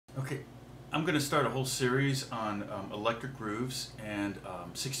Okay, I'm going to start a whole series on electric grooves and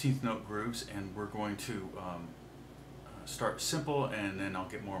 16th note grooves, and we're going to start simple, and then I'll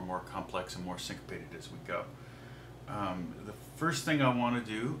get more and more complex and more syncopated as we go. The first thing I want to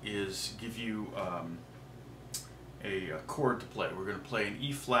do is give you a chord to play. We're going to play an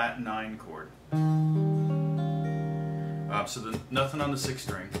E flat 9 chord. So nothing on the 6th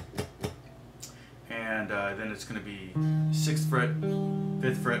string, and then it's going to be 6th fret,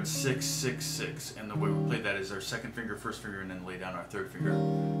 5th fret, 6, 6, 6, and the way we play that is our 2nd finger, 1st finger, and then lay down our 3rd finger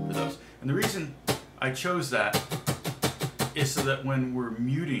for those. And the reason I chose that is so that when we're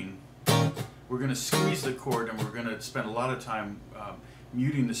muting, we're going to squeeze the chord, and we're going to spend a lot of time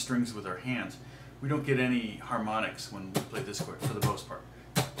muting the strings with our hands. We don't get any harmonics when we play this chord for the most part.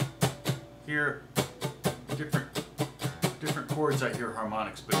 Here, different chords I hear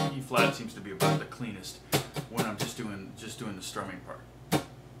harmonics, but E flat seems to be about the cleanest when I'm just doing the strumming part.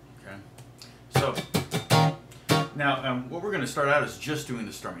 Okay, so now what we're going to start out is just doing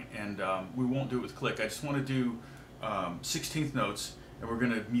the strumming, and we won't do it with click. I just want to do 16th notes, and we're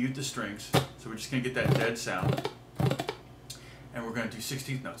going to mute the strings, so we're just going to get that dead sound, and we're going to do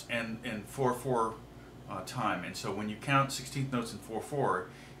 16th notes and 4/4 time. And so when you count 16th notes in 4/4,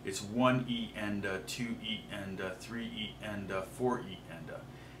 it's 1 E and 2 E and 3 E and 4 E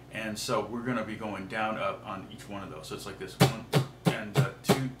and so we're going to be going down up on each one of those. So it's like this: 1 and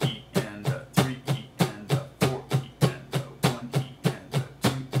 2 E and 3 E and 4 E and 1 E and 2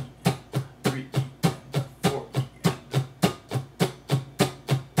 E and 3 E and 4 E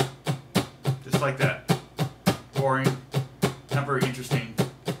and just like that. Boring, not very interesting.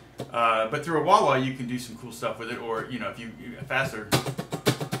 But through a wah-wah you can do some cool stuff with it, or if you faster.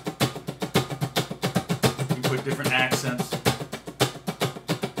 With different accents.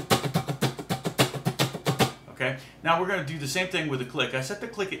 Okay, now we're going to do the same thing with a click. I set the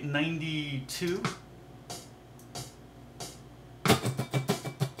click at 92.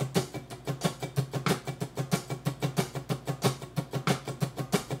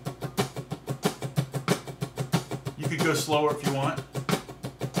 You could go slower if you want.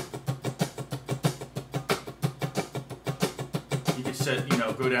 Set,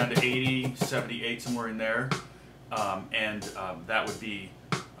 go down to 80, 78, somewhere in there, that would be,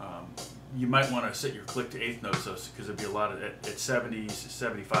 you might want to set your click to 8th notes, because there'd be a lot of, at 70,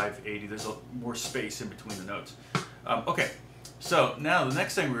 75, 80, there's more space in between the notes. Okay, so now the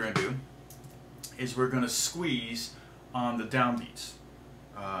next thing we're going to do is we're going to squeeze on the downbeats,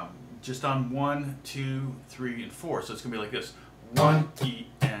 just on 1, 2, 3, and 4, so it's going to be like this: 1 E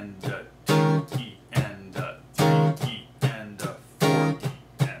and 2 E and 3 E.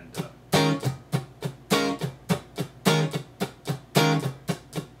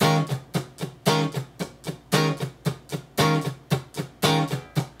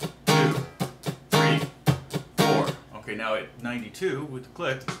 Now at 92 with the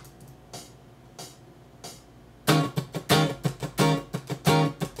click.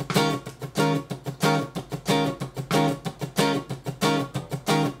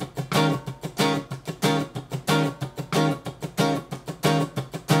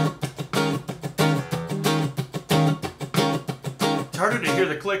 It's harder to hear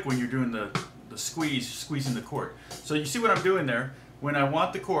the click when you're doing the squeezing the chord. So you see what I'm doing there? When I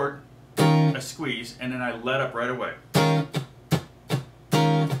want the chord, I squeeze, and then I let up right away.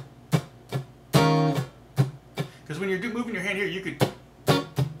 Because when you're moving your hand here, you could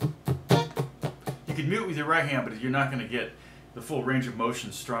mute with your right hand, but you're not going to get the full range of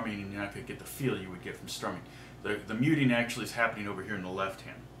motion strumming, and you're not going to get the feel you would get from strumming. The muting actually is happening over here in the left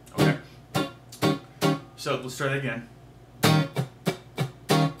hand. Okay? So let's try that again.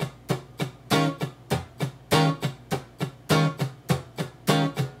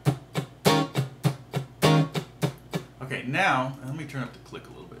 Okay, now let me turn up the click a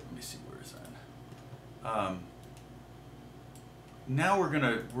little bit. Let me see where it's at. Now we're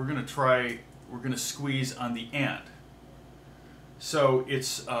gonna squeeze on the and. So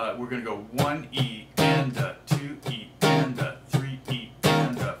it's we're gonna go 1 E and 2 E and 3 E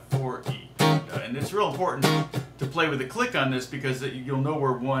and 4 E and it's real important to play with a click on this, because you'll know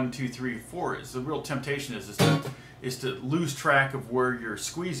where 1, 2, 3, 4 is. The real temptation is to lose track of where you're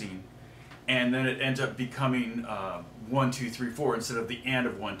squeezing, and then it ends up becoming 1, 2, 3, 4 instead of the and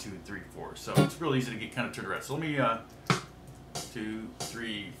of 1, 2, 3, 4. So it's real easy to get kind of turned around. So let me 2,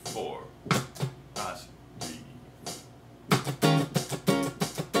 3, 4.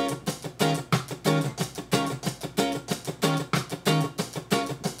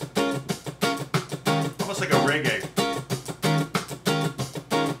 Almost like a reggae.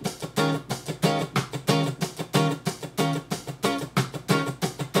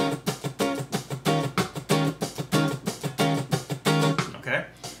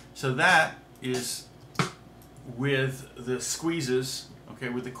 So that is with the squeezes, okay,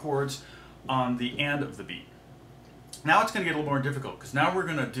 with the chords on the and of the beat. Now it's going to get a little more difficult because now we're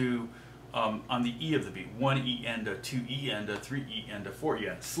going to do on the E of the beat, 1 E and a 2 E and a 3 E and a 4 E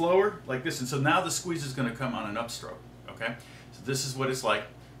and slower like this. And so now the squeeze is going to come on an upstroke, okay? So this is what it's like.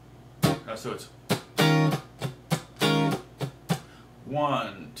 So it's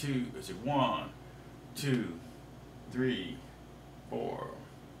 1, 2, let's see, 1, 2, 3, 4.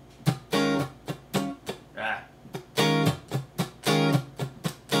 Ah.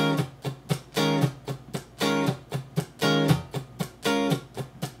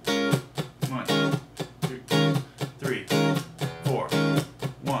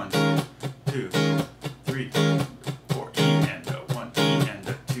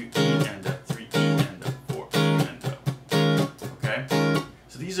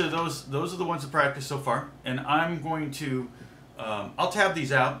 Those are the ones to practice so far, and I'm going to, I'll tab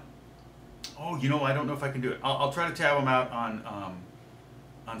these out. Oh, you know, I don't know if I can do it. I'll try to tab them out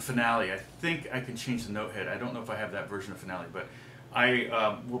on Finale. I think I can change the note head. I don't know if I have that version of Finale, but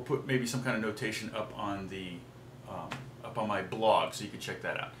I will put maybe some kind of notation up on the up on my blog, so you can check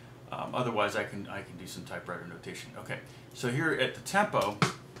that out. Otherwise, I can do some typewriter notation. Okay, so here at the tempo.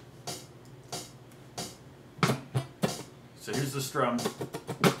 So here's the strum.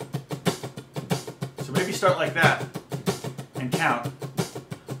 So maybe start like that and count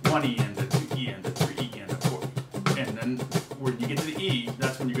 1 E and a 2 E and a 3 E and a 4 E. And then when you get to the E,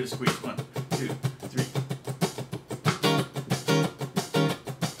 that's when you're going to squeeze 1, 2, 3.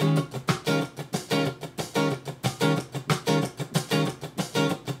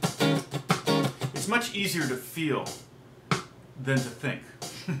 It's much easier to feel than to think.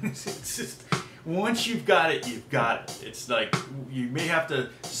 It's just, once you've got it, you've got it. It's like you may have to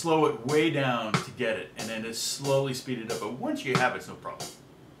slow it way down to get it, and then it's slowly speeded up. But once you have it, it's no problem.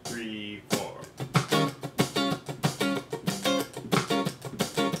 3, 4.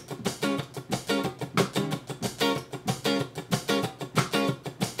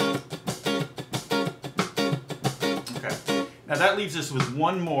 Okay. Now that leaves us with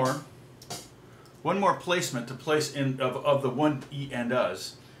one more placement to place in of the 1 E and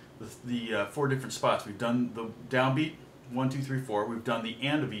Us. The 4 different spots. We've done the downbeat, 1, 2, 3, 4. We've done the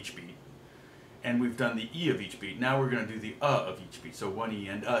and of each beat, and we've done the E of each beat. Now we're going to do the of each beat. So 1 E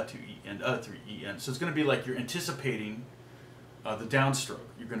and 2 E and 3 E and. So it's going to be like you're anticipating the downstroke.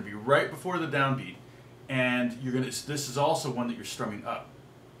 You're going to be right before the downbeat, and you're going to. This is also one that you're strumming up.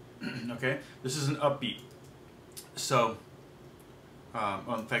 Okay, this is an upbeat. So,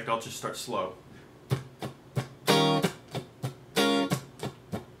 well, in fact, I'll just start slow.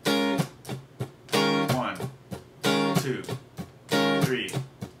 2, 3.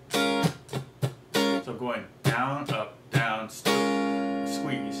 So going down, up, down,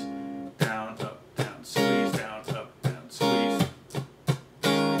 squeeze, down, up, down, squeeze, down, up, down, squeeze.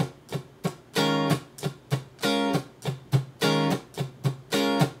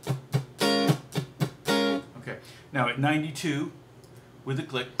 Okay, now at 92 with a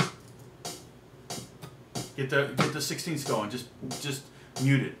click, get the 16ths going. Just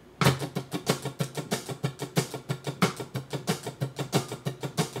mute it.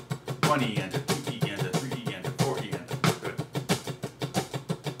 One E and a 2 E and a 3 E and a 4 E and a. Good.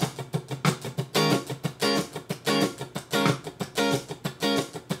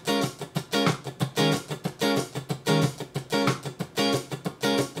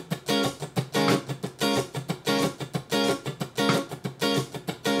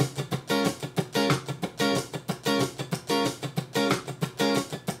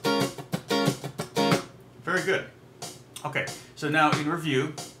 Very good. Okay, so now in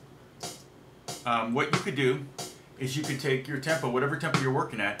review. What you could do is you could take your tempo, whatever tempo you're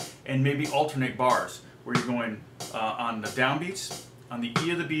working at, and maybe alternate bars where you're going on the downbeats, on the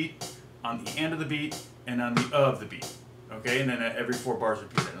E of the beat, on the and of the beat, and on the of the beat. Okay, and then every 4 bars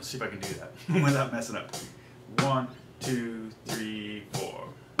repeat that. Let's see if I can do that without messing up. 1, 2, 3, 4.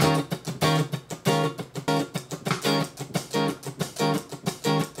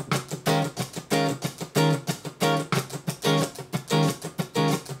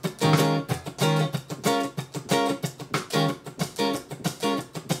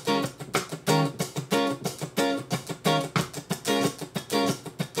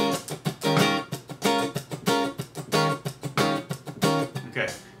 Okay,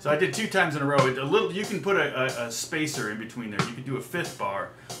 so I did 2 times in a row. You can put a spacer in between there. You could do a 5th bar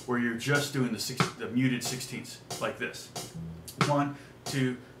where you're just doing the muted 16ths, like this. 1,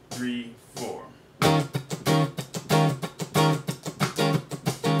 2, 3, 4.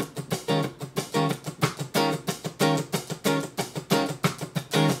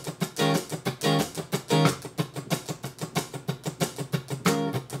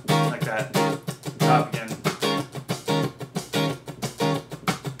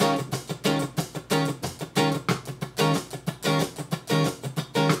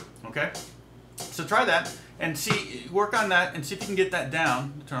 try that and see, work on that and see if you can get that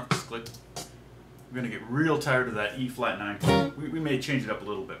down. Turn off this click. We're going to get real tired of that E flat 9. We may change it up a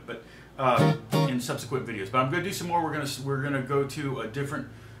little bit, but in subsequent videos. But I'm going to do some more. We're going to go to a different,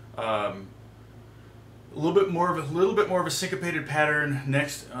 a little bit more of a syncopated pattern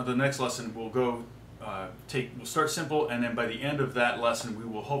next. The next lesson we'll go we'll start simple, and then by the end of that lesson we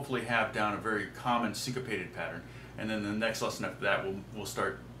will hopefully have down a very common syncopated pattern. And then the next lesson after that we'll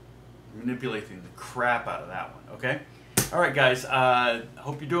start manipulating the crap out of that one. Okay. All right, guys.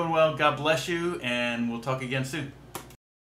 Hope you're doing well. God bless you, and we'll talk again soon.